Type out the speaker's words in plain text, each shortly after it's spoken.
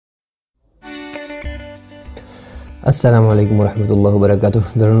السلام علیکم ورحمت الله وبرکاته.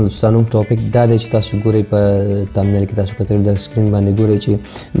 درنو دوستانو ټاپک دا دی چې تاسو ګورئ په تامنیل کې تاسو کتل د سکرین باندې ګورئ چې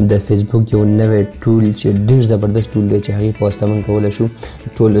د فیسبوک یو نوی ټول چې ډیر زبردست ټول دی چې هغه په واسطه موږ کولای شو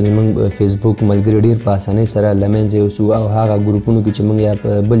ټول زموږ فیسبوک ملګري ډیر په اسانۍ سره لمنځه یوسو او هغه ګروپونو کې چې موږ یا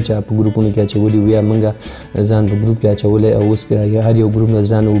بل چا په ګروپونو کې اچولي وي یا موږ ځان په ګروپ کې اچولي او اوس هر یو ګروپ نه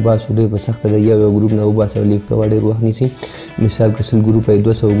ځان وباسو ډیر په سخته دی یو ګروپ نه وباسو لیف کوي ډیر وخت نیسي. مثال که 100 ګروپ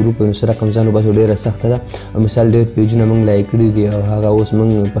 200 ګروپ نو سره کوم ځان وباسو ډیره سخته ده. مثال ډیر پیجونه موږ لایک کړي دي او هغه اوس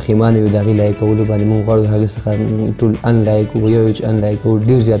موږ په خیمانه یو دغه لایک کولو باندې موږ غواړو هغه څخه ټول ان لایک او یو ان لایک او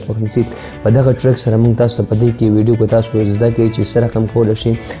ډیر زیات وخت نیسي. په دغه ټریک سره موږ تاسو ته په دې کې ویډیو کو تاسو زده کړئ چې سره کوم کول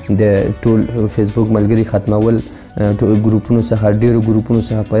شي د ټول فیسبوک ملګري ختمول ګروپونو څخه ډیرو ګروپونو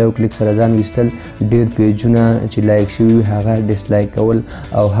څخه په یو کلیک سره ځان ویستل ډیر پیجونه چې لایک شوي هغه ډیس لایک کول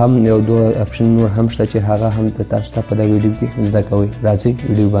او هم یو دوه اپشن نور هم شته چې هغه هم تاسو ته په دا ویډیو کې زده کوئ. راځئ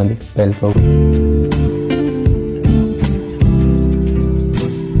ویډیو باندې پیل کوو.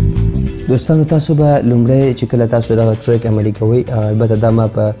 دوستانو تاسو به لومړی چې کله تاسو دغه ټریک عملي کوئ البته دا ما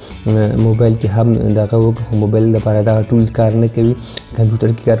په موبایل کې هم دغه وکړو خو موبایل لپاره دغه ټول کار نه کوي کمپیوټر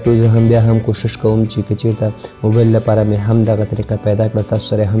کې کار کوي. زه هم بیا هم کوشش کوم چې که چېرته موبایل لپاره مې هم دغه طریقه پیدا کړه تاسو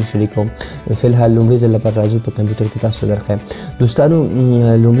سره هم شریکوم. فلحال لومړی ځل لپاره راځو په کمپیوټر کې تاسو درښیم. دوستانو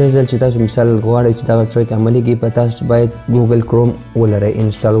لومړی ځل چې تاسو مثال غواړئ چې دغه ټریک عملي کړئ په تاسو باید ګوګل کروم ولرئ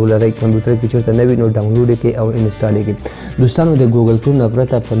انسټال ولرئ. کمپیوټر کې چېرته نه وي نو ډاونلوډ یې کړئ او انسټال یې کړئ. دوستانو د ګوګل کروم نه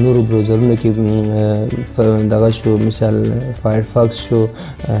پرته په نورو براوزرونو کې دغه شو مثال فایرفاکس شو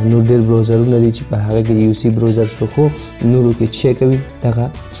نور ډېر براوزرونه دي چې په هغه کې یو سی براوزر شو خو نورو کې چې کوي دغه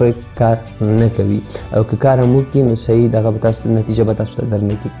ټریک کار نه کوي او که کار هم وکړي نو صحیح دغه به تاسو نتیجه به تاسو ته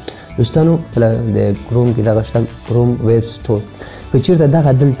درنه کړي. دوستانو د کروم کې دغه شته کروم ویب سټور که چېرته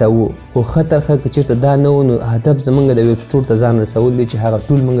دغه دلته و خو ښه ترخه که چېرته دا نه و نو هدف زموږ د ویب سټور ته ځان رسول دی چې هغه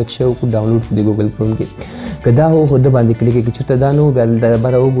ټول موږ چې وکړو ډاونلوډ کړو د ګوګل کروم کې. که دا و خو د باندې کلیک کړئ که چېرته دا نه و بیا دلته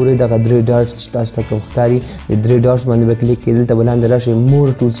بره وګورئ دغه 3 ډاټس چې تاسو ته کوم ښکاري د 3 ډاټس باندې به کلیک کړئ. دلته به لاندې راشئ مور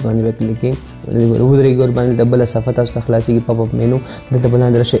ټولس باندې به کلیک کړئ ودرېږئ ورباندې دلته بله صفحه تاسو ته خلاصېږي پاپ اپ مینو دلته به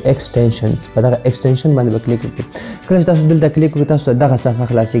لاندې راشئ ایکسټینشنز په دغه ایکسټینشن باندې به کلیک وکړئ. کله چې تاسو دلته کلیک وکړئ تاسو ته دغه صفحه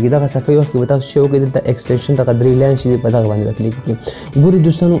خلاصېږي. دغه صفحې وخت کې به تاسو چې وکړئ دلته ایکسټینشن دغه 3 لاین چې په دغه باندې به کلیک وکړئ. ګورئ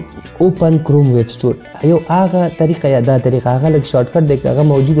دوستانو اوپن کروم ویب سټور یو هغه طریقه یا دا طریقه هغه لږ شارټکټ دی که هغه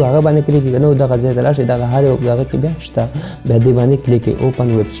موجود و هغه باندې کلیک کړئ نو دغه ځای ته لاړ شئ دغه هر یو دغه کې بیا شته بیا دې باندې کلیک کړئ اوپن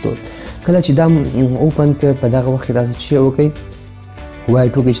ویب سټور. کله چې دا اوپن کړئ په دغه وخت کې تاسو چې وکړئ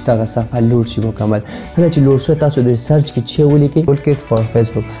وایټ وکړئ چې دغه صفحه لوډ شي مکمل. کله چې لوډ شوه تاسو د سرچ کې چې ولیکئ ټولکټ فار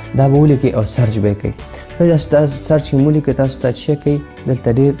فیسبوک دا به ولیکئ او سرچ به یې کړئ. کله چې تاسو سرچ کې ولیکئ تاسو ته چې کوئ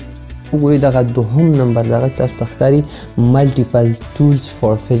دلته ډېر وګورئ دغه دوهم نمبر دغه تاسو ته ښکاري ملټیپل ټولز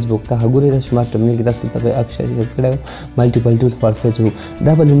فار فیسبوک دغه ګورئ تاسو ما ټرمینل کې تاسو ته اکشن کړی ملټیپل ټولز فار فیسبوک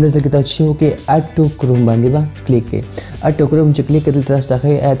دا به لومړی ځل کې تاسو چې وکړئ اډ ټو کروم باندې به کلیک کړئ. اډ ټو کروم چې کلیک کړئ دلته تاسو ته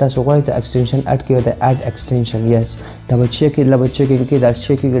ښایي آیا تاسو غواړئ ته ایکسټینشن اډ کړئ ورته اډ ایکسټینشن یس دا به چې کړئ دا به چې کړئ دا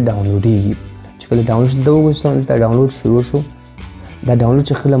چې کړئ ډاونلوډېږي چې کله ډاونلوډ دلته وګورئ دلته ډاونلوډ شروع شو دا ډاونلوډ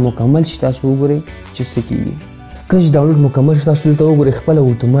چې کله مکمل شي تاسو وګورئ چې څه کېږي. کله چې ډاونلوډ مکمل شو تاسو دلته وګورئ خپله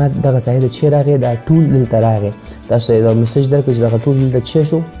اتومات دغه ځای ته چې راغی دا ټول دلته راغی تاسو یو میسج درکړئ چې دغه ټول دلته چې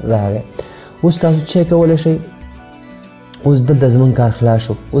شو راغی. اوس تاسو چې کولی شئ اوس دلته زموږ کار خلاص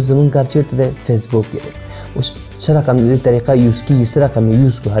شو. اوس زموږ کار چېرته دی فیسبوک کې دی. اوس څه رقم د طریقه یوز کېږي څه رقم یې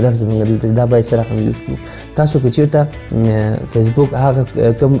یوز کړو هدف زموږ دلته دا باید څه رقم یوز کړو. تاسو که چېرته فیسبوک هغه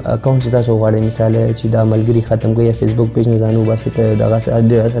کوم اکاونټ چې تاسو غواړئ مثال چې دا ملګري ختم کړئ یا فیسبوک پیج نه ځان وباسئ په دغه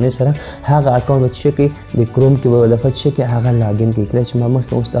ډېر اسانۍ سره هغه اکاونټ به چې کړئ د کروم کې به یو دفعه چې کړئ هغه لاګین کړئ. کله چې ما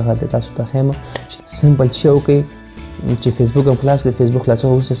مخکې اوس دغه تاسو ته ښیم سمپل چې وکړئ چې فیسبوک هم خلاص کړئ. فیسبوک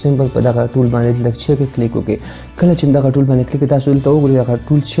خلاصون وروسته سمپل په دغه ټول باندې لږ چې کلیک وکړئ. کله چې دغه ټول باندې کلیک تاسو دلته وګورئ دغه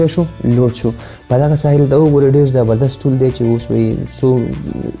ټول چې شو لوډ شو په دغه ساحل ته وګورئ ډېر زبردست ټول دی چې اوس وایي څو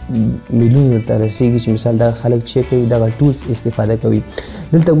میلیونو ته رسېږي چې مثال دغه خلک چې کوي دغه ټول استفاده کوي.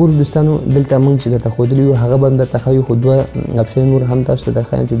 دلته ګورو دوستانو دلته موږ چې درته ښودلي یو هغه به هم درته ښایو خو دوه اپشن نور هم تاسو ته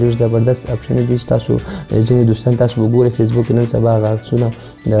درښایم چې ډېر زبردست اپشن دي چې تاسو ځینې دوستان تاسو وګورئ فیسبوک کې نن سبا هغه عکسونه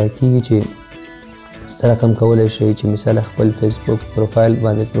دغه کېږي چې سره کم کولی شئ چې مثال خپل فیسبوک پروفایل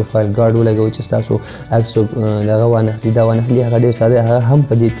باندې پروفایل ګارډ ولګوئ چې ستاسو عکس دغه وانخلي دا وانخلي هغه ډېر ساده هغه هم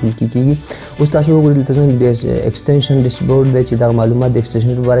په دې ټول کې کېږي. اوس تاسو وګورئ دلته ایکسټینشن ډیشبورډ دی چې دغه معلومات د ایکسټینشن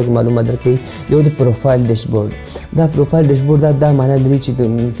په باره کې معلومات درکوي. یو د پروفایل ډیشبورډ دا پروفایل ډیشبورډ دا معنی لري چې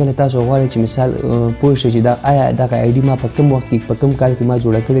کله تاسو غواړئ چې مثال پوه شئ چې دا آیا دغه آی ډي ما په کوم وخت کې په کوم کال کې ما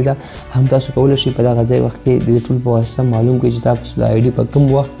جوړه کړې ده هم تاسو کولی شئ په دغه ځای وخت کې د ټول په واسطه معلوم کړئ چې تاسو د آی ډي په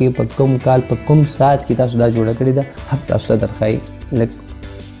کوم وخت کې په کوم کال په کوم ساعت کې تاسو دا جوړه کړې ده هم تاسو ته درښایي لږ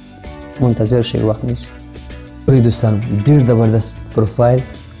منتظر شئ وخت نیسي. دوستانو ډېر زبردست پروفایل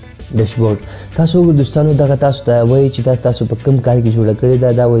ډیشبورډ. تاسو وګورئ دوستانو دغه تاسو ته وایي چې تاسو په کوم کال کې جوړه کړې ده.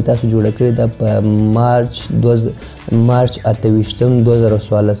 دا وایي تاسو جوړه کړې ده په مارچ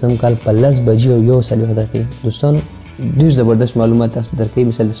 28 کال په 10 بجې او 1 دقیقې. دوستانو ډېر زبردست معلومات تاسو درکوي.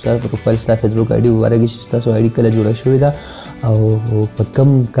 مثال ستاسو پروفایل ستا فیسبوک آی ډي ووارږي چې ستاسو آی ډي کله جوړه شوې ده او په کوم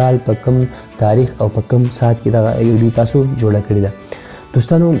کال په کوم تاریخ او په کوم ساعت کې دغه آی ډي تاسو جوړه کړې ده.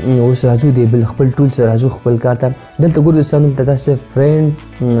 دوستانو اوس راځو د بل خپل ټول سره راځو خپل کار ته. دلته ګورئ دوستانو دلته تاسو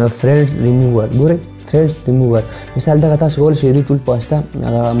فرینډز ریموور ګورئ فرینډز ریموور. مثال دغه تاسو کولی شئ د ټول په واسطه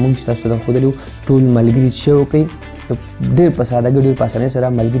هغه موږ چې تاسو ته ښودلي وو ټول ملګري چې وکړئ ډېر په سادهګۍ ډېر په اسانۍ سره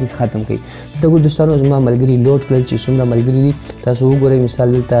ملګري ختم کړئ. دلته ګورئ دوستانو زما ملګري لوډ کړل چې څومره ملګري دي تاسو وګورئ. مثال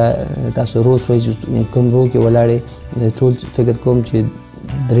دلته تاسو روز وایي چې کوم رو کې ولاړې ټول فکر کوم چې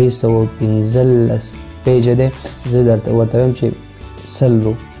 315 پیجه دی. زه درته ورته وایم چې 100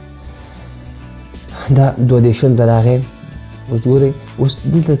 رو دا 22 ته راغی. اوس ګورئ اوس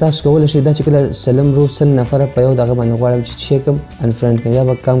دلته تاسو کولی شئ دا چې کله 100 رو 100 نفره په یو دغه باندې غواړم چې چیک کړم انفرینډ کړم یا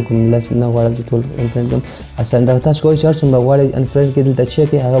به کم کوم لس نه غواړم چې ټول انفرینډ کړم. اسان دغه تاسو کولی شئ هر څومره غواړئ انفرینډ کړئ دلته چیک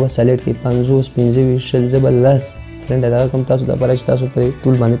کړئ هغه به سلیکټ کړئ 50 25 شل زه به 10 فرینډ دغه کوم تاسو دپاره چې تاسو پرې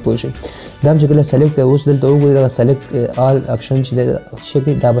ټول باندې پوه شئ. دا هم چې کله سلیکټ کړئ اوس دلته وګورئ دغه سلیکټ آل اپشن چې دی چیک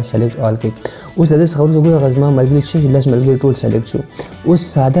کړئ دا به سلیکټ آل کړئ. اوس د دې څخه وروسته ګورئ هغه زما ملګري چې 10 ملګري ټول سلیکټ شو. اوس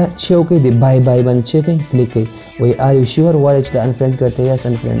ساده چې وکړئ د بای باندې چیک کړئ کلیک کړئ وایي آر یو شیور غواړئ چې د انفرینډ کرتے یا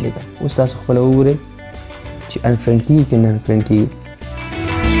انفرینډ کړئ. اوس تاسو خپله وګورئ چې انفرینډ کېږي که نه انفرینډ کېږي.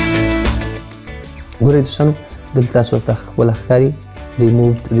 ګورئ دوستانو دلته تاسو ته خپله ښکاري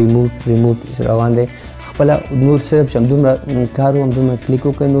ریموو روان دی. خپله نور صرف چې همدومره کار و همدومره کلیک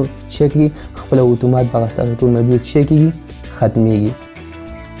وکړئ نور چیک کېږي خپله اتومات به هغه ستاسو ټول ملګري چیک کېږي ختمیږي.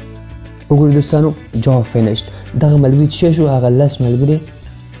 وګورئ دوستانو جاب فینیشډ دغه ملګري چې شو هغه 10 ملګري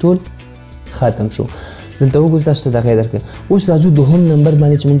ټول ختم شو. دلته وګورئ تاسو ته دغه درکړئ. اوس راځو دوهم نمبر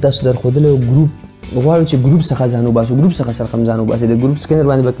باندې چې موږ تاسو درښودلی و ګروپ غواړو چې ګروپ څخه ځان وباسو ګروپ څخه سره هم ځان وباسئ. د ګروپ سکینر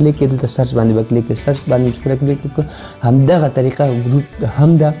باندې به کلیک کړئ دلته سرچ باندې به کلیک کړئ سرچ باندې چې کله کلیک وکړو همدغه طریقه ګروپ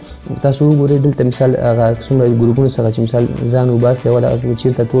هم ده. تاسو وګورئ دلته مثال هغه څومره ګروپونو څخه چې مثال ځان وباسئ ولا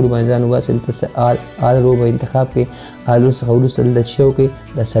چېرته ټول باندې ځان وباسئ دلته آل رو به انتخاب کړئ. آل رو څخه وروسته دلته چې وکړئ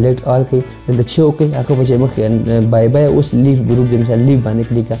دا سلیکټ آل کړئ دلته چې وکړئ هغه به چې مخکې بای اوس لیف ګروپ دی مثال لیف باندې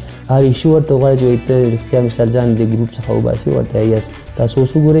کلیک کړه هر ایشو ورته غواړئ چې ته رښتیا مثال ځان د ګروپ څخه وباسئ ورته یس. تاسو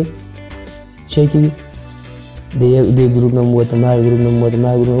اوس وګورئ چې کېږي د ګروپ نه موته ما ګروپ نه موته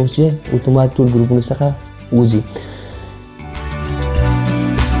ما ګروپ اوس چې اتومات ټول ګروپونو څخه وځي.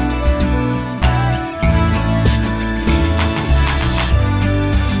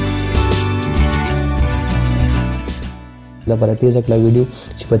 لپاره تیزه کړه ویډیو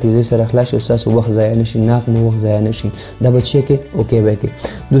چې په تیزۍ سره خلاص شي او ستاسو وخت ضایع نه شي ناک مو وخت ضایع نه شي دا به چیک کړئ اوکې به کړئ.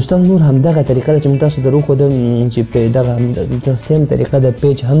 دوستان نور همدغه طریقه ده چې موږ تاسو ته وښودم چې دغه سیم طریقه د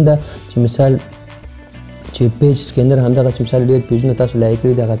پیج هم ده چې مثال چې پیج سکینر همدغه چې مثال ډېر پیجونه تاسو لایک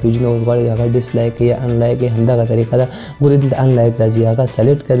کړي دغه پیجونه اوس غواړئ هغه ډسلایک کړئ یا انلایک کړئ همدغه طریقه ده. ګورئ دلته انلایک راځي هغه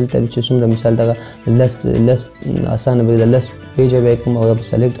سلیکټ کړئ دلته چې څومره مثال دغه لس اسانه به د لس پیجه به کوم او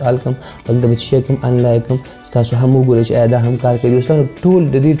سلیکټ آل کوم او دلته به چې کوم انلایک کوم تاسو هم وګورئ چې دا هم کار کوي. دوستانو ټول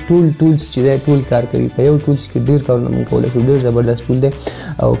د دې ټولز چې دی ټول کار کوي په یو ټولز کې ډېر کارونه موږ کولی شو ډېر زبردست ټول دی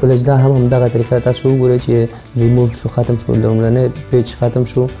او کله چې دا هم همدغه طریقه تاسو وګورئ چې ریموو شو ختم شو لومړنی پیج ختم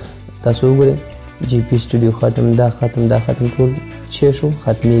شو تاسو وګورئ جی پی سټوډیو ختم دا ختم ټول چې شو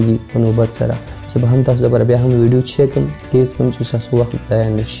ختمیږي په نوبت سره. زه به هم تاسو لپاره بیا هم ویډیو چیک کړم تیز کړم چې ستاسو وخت ضایع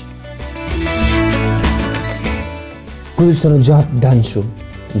نه شي. دوستانو جاب ډن شو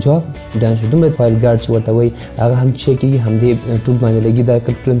دومره فایل ګارډ چې ورته وایي هغه هم چیک کېږي همدې ټول باندې لګي دا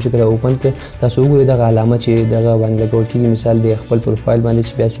کلم چې کله اوپن کړئ تاسو وګورئ دغه علامه چې دغه باندې لګول کېږي مثال د خپل پروفایل باندې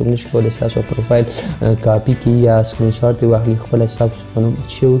چې بیا څوک نشي کولی ستاسو پروفایل کاپي کړي یا سکرین شاټ یې واخلي خپله ستاسو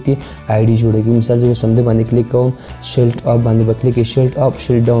چې وکړي آی ډي جوړه کړي. مثال زه اوس همدې باندې کلیک کوم شیلډ اپ باندې به کلیک کړئ شیلډ اپ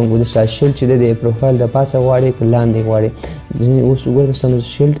شیلډ ډاون د شیلډ چې دی د پروفایل د پاسه غواړئ که لاندې غواړئ. اوس وګورئ دوستانو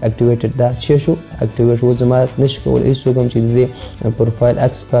شیلډ اکټیویټډ دا چې شو اکټیویټ اوس زما نشي کولی هېڅوک هم چې د دې پروفایل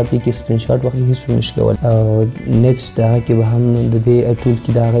عکس کاپي کړي سکرین شاټ واخلي هېڅ نشي کولی. نیکسټ هغه کې به هم د دې ټول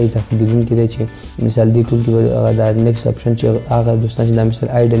کې د هغه اضافه کېدونکی دی چې مثال دې ټول کې به هغه دا نیکسټ اپشن چې هغه دوستان چې دا مثال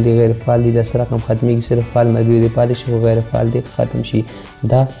آیډل دی غیر فعال دی دا سره رقم ختمیږي صرف فعال ملګري دی پاتې شي غیر فعال دی ختم شي.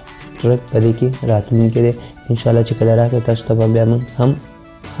 دا ټرک په دې کې راتلونکی دی انشاءالله چې کله راغی تاسو ته به بیا موږ هم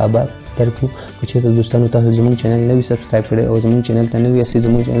خبر درکړو. که چېرته دوستانو تاسو زموږ چینل نه وي سبسکرایب کړی او زموږ چینل ته نه وي یاستئ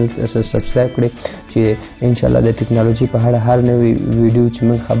زموږ چینل سبسکرایب کړئ چې انشاءالله د ټکنالوژي په اړه هر نوی ویډیو چې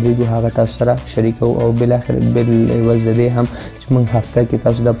موږ خبرېږو هغه تاسو سره شریکوو او بالاخره بالعوض د دې هم چې موږ هفته کې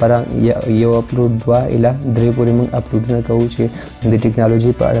تاسو دپاره یو اپلوډ 2 اله 3 پورې موږ اپلوډونه کوو چې د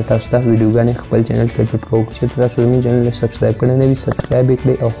ټکنالوژي په اړه تاسو ته ویډیوګانې خپل چینل کې اپلوډ کوو که چېرته تاسو زموږ چینل سبسکرایب کړی نه وي سبسکرایب یې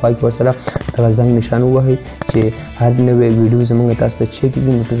کړئ او خوا کې ورسره دغه زنګ نشان ووهئ چې هر نوی ویډیو زموږ تاسو ته چې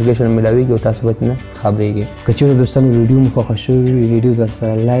کېږي نوټیفیکیشن میلاویږي او تاسو به ترنه خبرېږئ که چېرته دوستانو ویډیو مو خوښه شوې وي ویډیو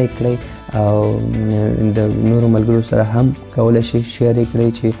درسره لایک کړئ او د نورو ملګرو سره هم کولی شئ شیر یې کړئ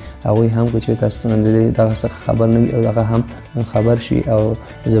چې هغوی هم که چېرته تاسو د دغه څخه خبر نه وي او دغه هم خبر شي او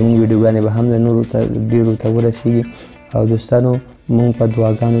زموږ ویډیوګانې به هم د نورو ته ډېرو ته ورسیږي او دوستانو مونږ په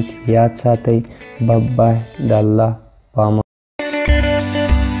دعاګانو کې یاد ساتئ بای د الله په امان